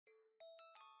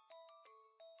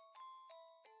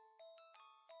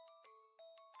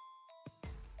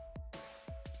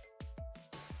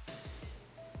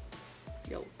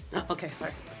Yo. Okay,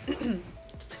 sorry.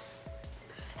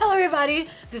 Hello everybody,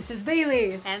 this is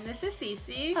Bailey. And this is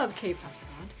Cece. Of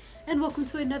KpopSavant. And welcome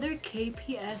to another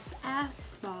KPS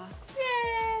Ask Box.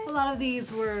 Yay! A lot of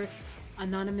these were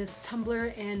anonymous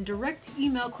Tumblr and direct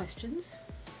email questions.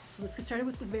 So let's get started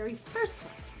with the very first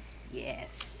one.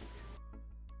 Yes.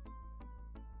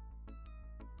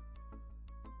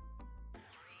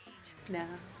 No.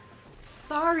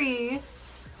 Sorry.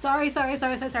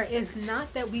 It's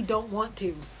not that we don't want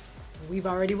to. We've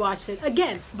already watched it.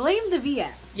 Again, blame the V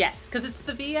app. Yes, because it's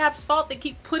the V app's fault. They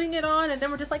keep putting it on, and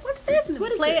then we're just like, "What's this?" And then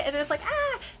we play it, and it's like,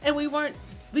 "Ah!" And we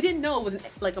didn't know it was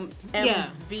like a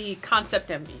MV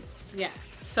concept MV. Yeah.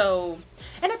 So,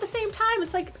 and at the same time,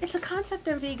 it's like it's a concept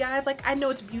MV, guys. Like I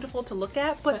know it's beautiful to look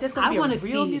at, but there's gonna be a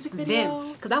real music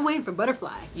video. Because I'm waiting for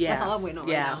Butterfly. Yeah. That's all I'm waiting on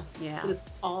right now. Yeah. But it's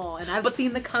all, and I've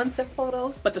seen the concept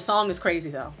photos. But the song is crazy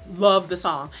though. Love the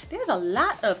song. There's a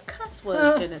lot of cuss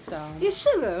words in it though. It's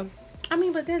sugar. I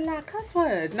mean, but there's a lot of cuss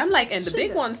words. And I'm like, and the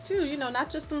big ones too, you know, not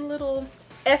just them little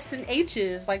S and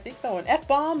H's, like they throwing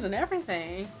F-bombs and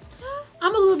everything.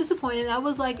 I'm a little disappointed. I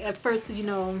was like, at first, because, you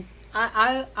know,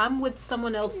 I'm with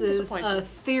someone else's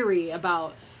theory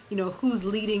about, you know, who's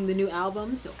leading the new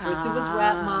album. So first it was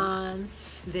Rapmon,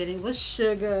 then it was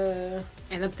Sugar,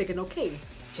 and I'm thinking, okay,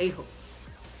 J-Hope.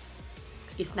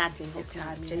 It's not J-Hope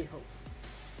time. J-Hope.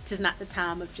 Tis not the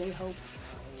time of J-Hope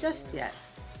just yet.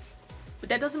 But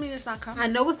that doesn't mean it's not coming. I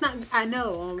know it's not. I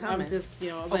know. It's coming. I'm just, you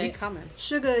know, but we coming.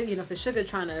 Sugar, you know, for Sugar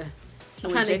trying to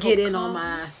get in on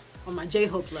my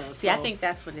J-Hope love. See, I think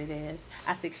that's what it is.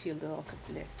 I think she a little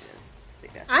conflicted.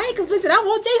 I ain't conflicted. I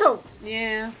want J-Hope.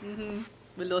 Yeah. With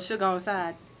a little sugar on the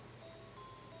side.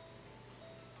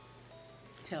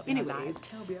 Anyways,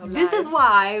 this is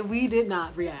why we did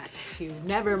not react to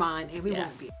Nevermind, and we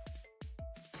won't be.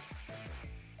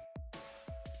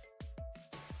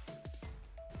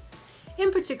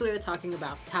 In particular, talking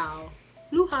about Tao,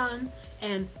 Luhan,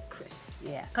 and Chris.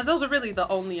 Yeah, because those are really the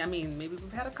only, I mean, maybe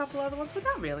we've had a couple other ones, but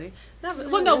not really.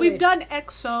 Well, no, really. we've done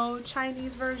EXO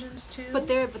Chinese versions too. But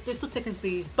they're still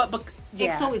technically,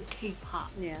 yeah. EXO is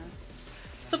K-pop. Yeah.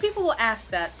 So people will ask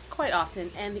that quite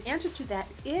often, and the answer to that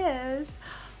is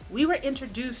we were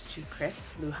introduced to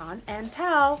Chris, Luhan, and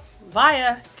Tao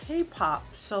via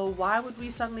K-pop. So why would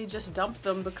we suddenly just dump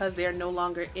them because they are no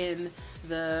longer in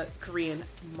the Korean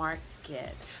market?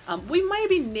 We might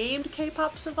be named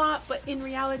KpopSavant, but in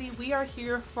reality, we are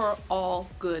here for all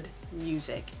good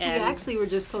music. And we actually were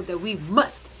just told that we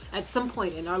must, at some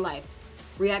point in our life,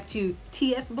 react to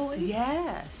TF Boys.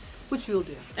 Yes. Which we'll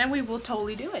do. And we will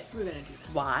totally do it. We're gonna do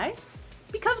that. Why?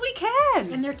 Because we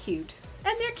can. And they're cute.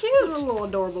 And they're cute. They're little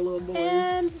adorable little boys.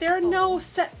 And there are no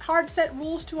hard set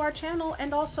rules to our channel.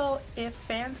 And also, if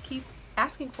fans keep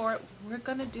asking for it, we're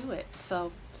gonna do it.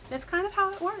 So that's kind of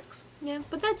how it works. Yeah,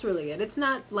 but that's really it. It's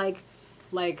not like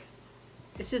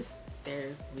it's just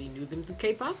we knew them through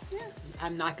K-pop. Yeah.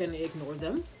 I'm not gonna ignore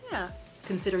them. Yeah.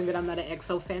 Considering that I'm not an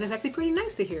EXO fan, it's actually pretty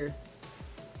nice to hear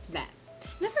that.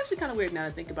 And that's actually kind of weird now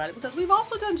to think about it, because we've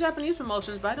also done Japanese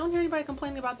promotions, but I don't hear anybody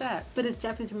complaining about that. But it's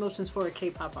Japanese promotions for a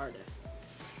K-pop artist.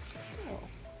 Still.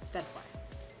 That's why.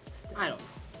 I don't know.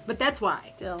 But that's why.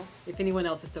 Still. If anyone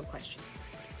else is still questioning.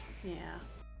 Yeah.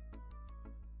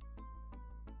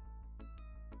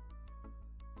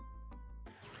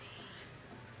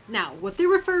 Now, what they're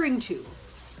referring to,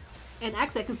 and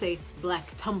actually I can say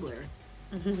Black Tumblr,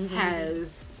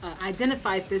 has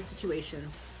identified this situation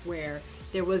where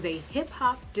there was a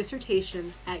hip-hop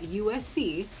dissertation at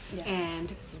USC,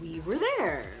 and we were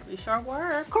there. We sure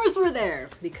were. Of course we're there,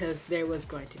 because there was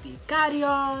going to be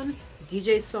Garion,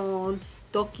 DJ Son,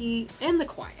 Doki, and The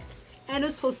Quiet. And it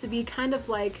was supposed to be kind of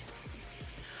like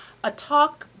a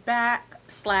talk back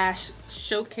 /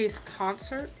 showcase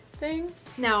concert thing.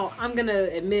 Now, I'm gonna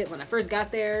admit, when I first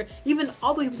got there, even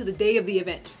all the way up to the day of the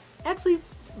event, actually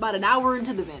about an hour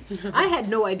into the event, I had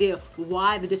no idea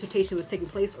why the dissertation was taking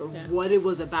place or what it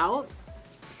was about.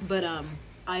 But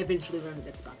I eventually learned that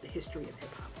it's about the history of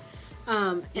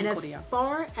hip-hop. And as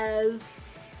far as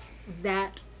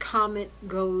that comment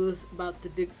goes about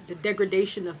the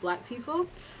degradation of Black people,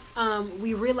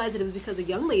 we realized that it was because a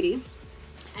young lady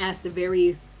asked a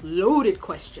very loaded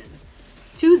question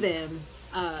to them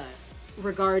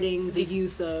regarding the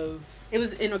use of... It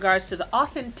was in regards to the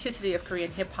authenticity of Korean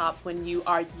hip-hop when you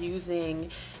are using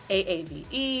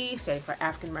AAVE, say for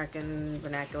African American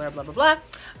vernacular, blah, blah,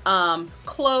 blah,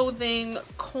 clothing,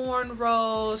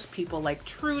 cornrows, people like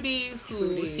Trudy,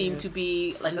 who seem to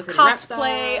be like a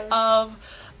cosplay of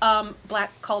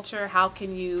Black culture? How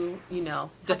can you,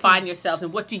 define yourselves,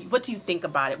 and what do you think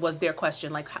about it? Was their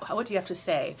question like, what do you have to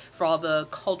say for all the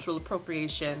cultural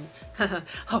appropriation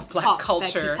of Black Talks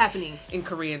culture that keep happening in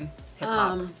Korean hip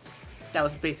hop? That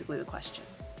was basically the question.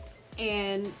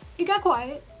 And it got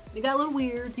quiet. It got a little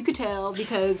weird. You could tell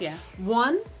because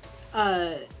one,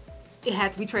 it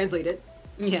had to be translated.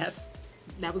 Yes,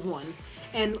 that was one.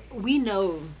 And we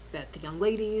know that the young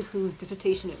lady whose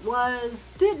dissertation it was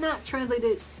did not translate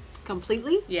it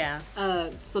completely. Yeah.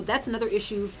 So that's another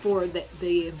issue for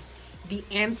the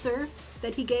answer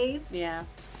that he gave. Yeah.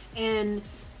 And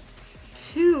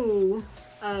two,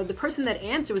 the person that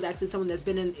answered was actually someone that's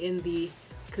been in the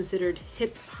considered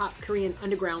hip hop Korean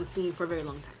underground scene for a very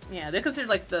long time. Yeah, they're considered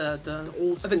like the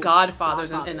old school the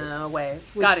Godfathers. In a way.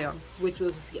 Which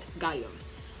was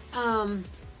Garion.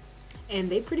 And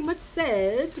they pretty much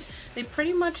said,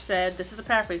 this is a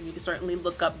paraphrase, you can certainly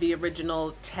look up the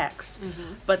original text,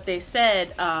 but they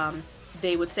said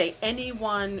they would say any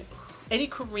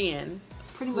Korean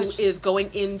pretty who much is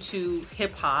going into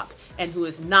hip hop and who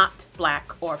is not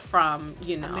Black or from,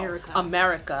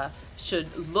 America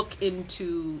should look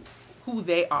into who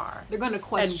they are. They're going to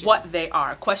question. And what they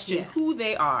are. Question who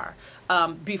they are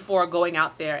before going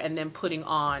out there and then putting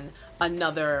on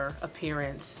another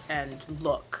appearance and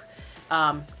look.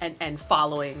 And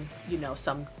following,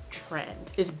 some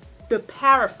trend is the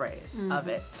paraphrase of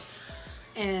it.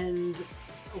 And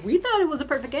we thought it was a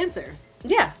perfect answer.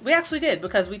 Yeah, we actually did,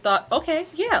 because we thought, okay,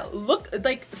 look,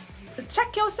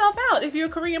 check yourself out. If you're a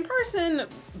Korean person,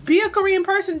 be a Korean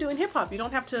person doing hip hop. You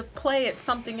don't have to play at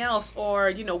something else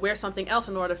or, wear something else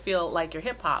in order to feel like you're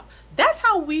hip hop. That's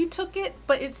how we took it,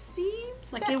 but it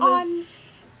seems like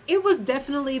it was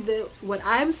definitely what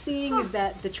I'm seeing is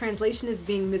that the translation is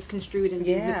being misconstrued and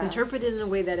being misinterpreted in a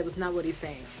way that it was not what he's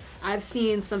saying. I've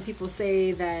seen some people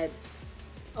say that,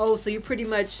 so you're pretty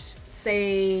much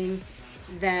saying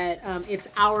that it's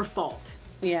our fault.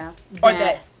 Yeah. Or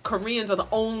that Koreans are the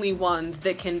only ones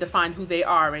that can define who they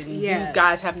are, and you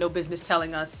guys have no business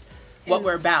telling us what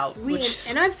we're about.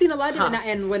 And I've seen a lot of it,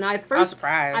 and when I first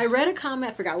I read a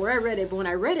comment, I forgot where I read it, but when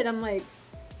I read it, I'm like,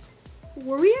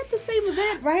 were we at the same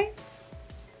event, right?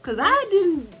 Because I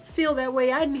didn't feel that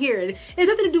way. I didn't hear it. It had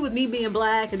nothing to do with me being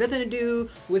Black. It had nothing to do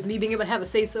with me being able to have a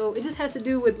say-so. It just has to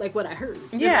do with what I heard.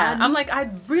 Yeah, I'm like, I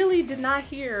really did not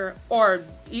hear or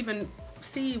even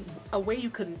see a way you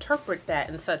could interpret that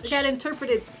in such. It got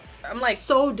interpreted. I'm like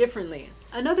so differently.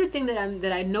 Another thing that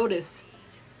I noticed.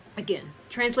 Again,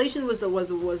 translation was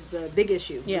the big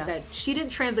issue. Yeah. Was that she didn't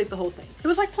translate the whole thing. It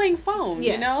was like playing phone,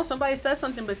 Somebody says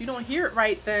something, but if you don't hear it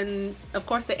right, then, of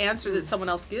course, the answer that someone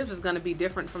else gives is going to be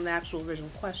different from the actual original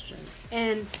question.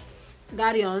 And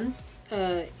Garion,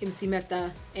 MC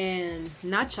Meta, and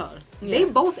Nachol, they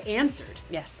both answered.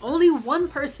 Yes. Only one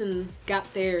person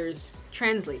got theirs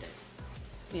translated.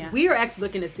 Yeah. We are actually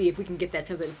looking to see if we can get that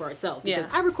translated for ourselves. Because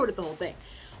I recorded the whole thing.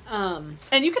 And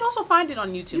you can also find it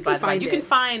on YouTube, by the way. You can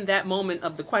find that moment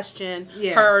of the question,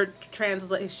 her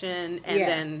translation, and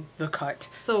then the cut,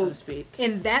 so to speak.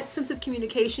 In that sense of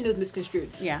communication, it was misconstrued.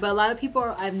 Yeah. But a lot of people,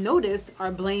 I've noticed,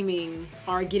 are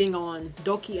getting on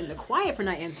Doki and the Quiet for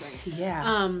not answering.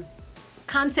 Yeah.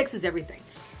 Context is everything.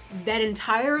 That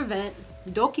entire event,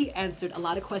 Doki answered a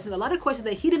lot of questions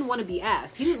that he didn't want to be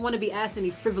asked. He didn't want to be asked any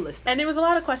frivolous stuff. And there was a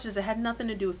lot of questions that had nothing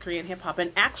to do with Korean hip hop.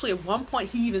 And actually, at one point,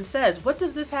 he even says, "What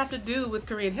does this have to do with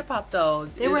Korean hip hop, though?"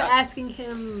 They were asking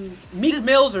him Meek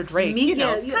Mills or Drake,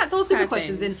 those stupid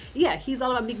questions. And he's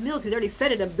all about Meek Mills. He's already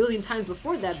said it a billion times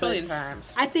before that. Trillion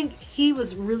times. I think he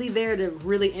was really there to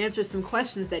really answer some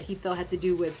questions that he felt had to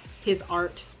do with his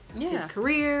art, his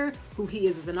career, who he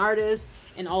is as an artist.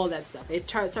 And all of that stuff. It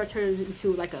started turning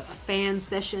into like a fan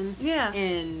session. Yeah.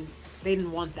 And they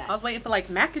didn't want that. I was waiting for like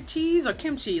mac and cheese or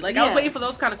kimchi. I was waiting for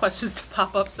those kind of questions to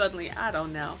pop up suddenly. I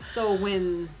don't know. So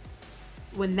when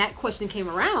that question came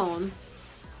around,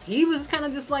 he was kind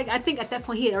of just like, I think at that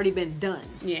point he had already been done.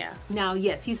 Yeah. Now,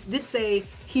 yes, he did say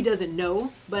he doesn't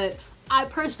know, but I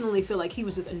personally feel like he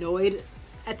was just annoyed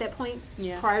at that point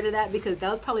prior to that, because that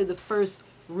was probably the first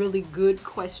really good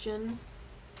question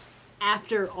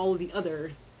after all of the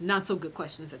other not so good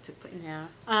questions that took place. Yeah.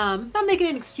 Not making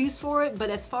an excuse for it, but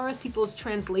as far as people's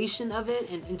translation of it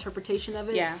and interpretation of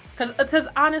it. Yeah. Because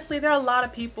honestly, there are a lot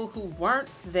of people who weren't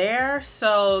there,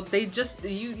 so they just,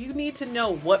 you need to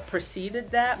know what preceded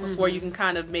that before you can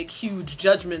kind of make huge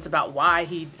judgments about why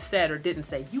he said or didn't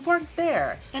say. You weren't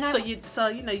there. And you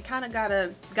kind of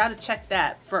gotta check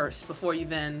that first before you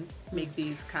then make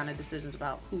these kind of decisions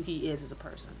about who he is as a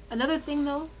person. Another thing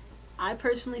though, I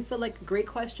personally feel like a great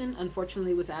question,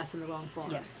 unfortunately, was asked in the wrong form.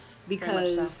 Yes.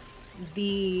 Because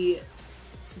the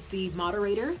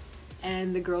moderator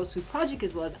and the girls whose project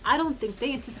it was, I don't think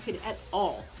they anticipated at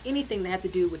all anything that had to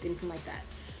do with anything like that.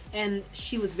 And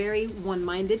she was very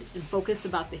one-minded and focused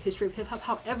about the history of hip-hop.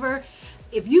 However,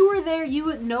 if you were there, you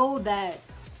would know that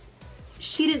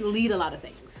she didn't lead a lot of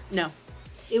things. No.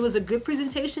 It was a good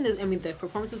presentation. I mean, the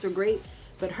performances were great,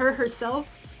 but her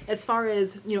herself, as far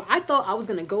as, you know, I thought I was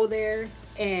going to go there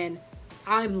and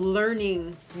I'm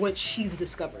learning what she's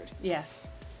discovered. Yes.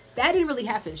 That didn't really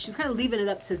happen. She's kind of leaving it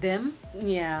up to them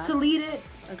to lead it.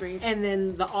 Agreed. And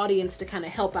then the audience to kind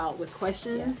of help out with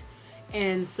questions. Yeah.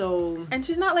 And so... And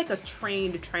she's not like a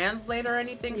trained translator or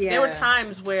anything. So there were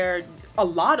times where a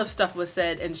lot of stuff was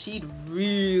said and she'd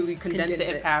really condense it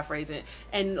and paraphrase it.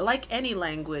 And like any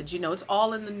language, you know, it's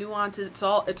all in the nuances. It's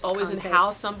always context. In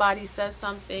how somebody says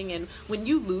something. And when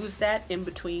you lose that in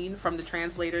between from the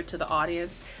translator to the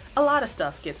audience, a lot of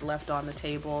stuff gets left on the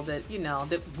table that, you know,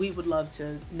 that we would love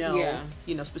to know,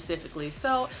 you know, specifically.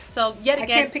 So yet again... I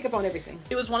can't pick up on everything.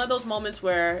 It was one of those moments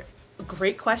where,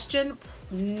 great question,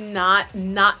 not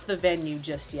the venue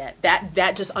just yet.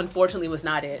 That just unfortunately was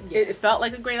not it. Yeah. It felt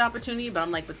like a great opportunity, but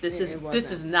I'm like, but this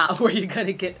is not where you're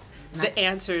gonna get the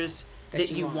answers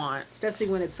that you want. Especially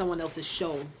when it's someone else's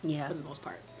show. Yeah. For the most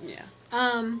part. Yeah.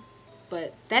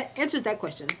 But that answers that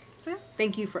question. So,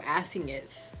 thank you for asking it,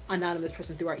 anonymous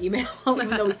person, through our email. Even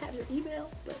though we have your email,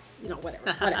 but you know,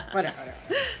 whatever.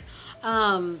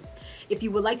 If you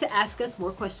would like to ask us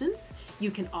more questions,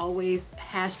 you can always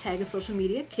hashtag in social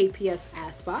media KPS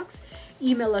Askbox,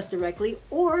 email us directly,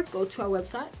 or go to our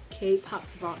website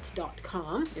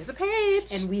KpopSavant.com. There's a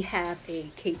page, and we have a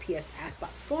KPS Askbox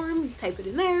forum. You type it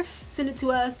in there, send it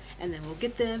to us, and then we'll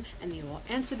get them, and then we'll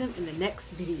answer them in the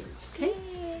next videos. Okay?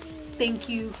 Yay. Thank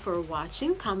you for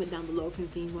watching. Comment down below if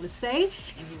anything you want to say,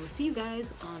 and we will see you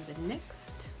guys on the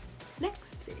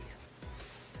next video.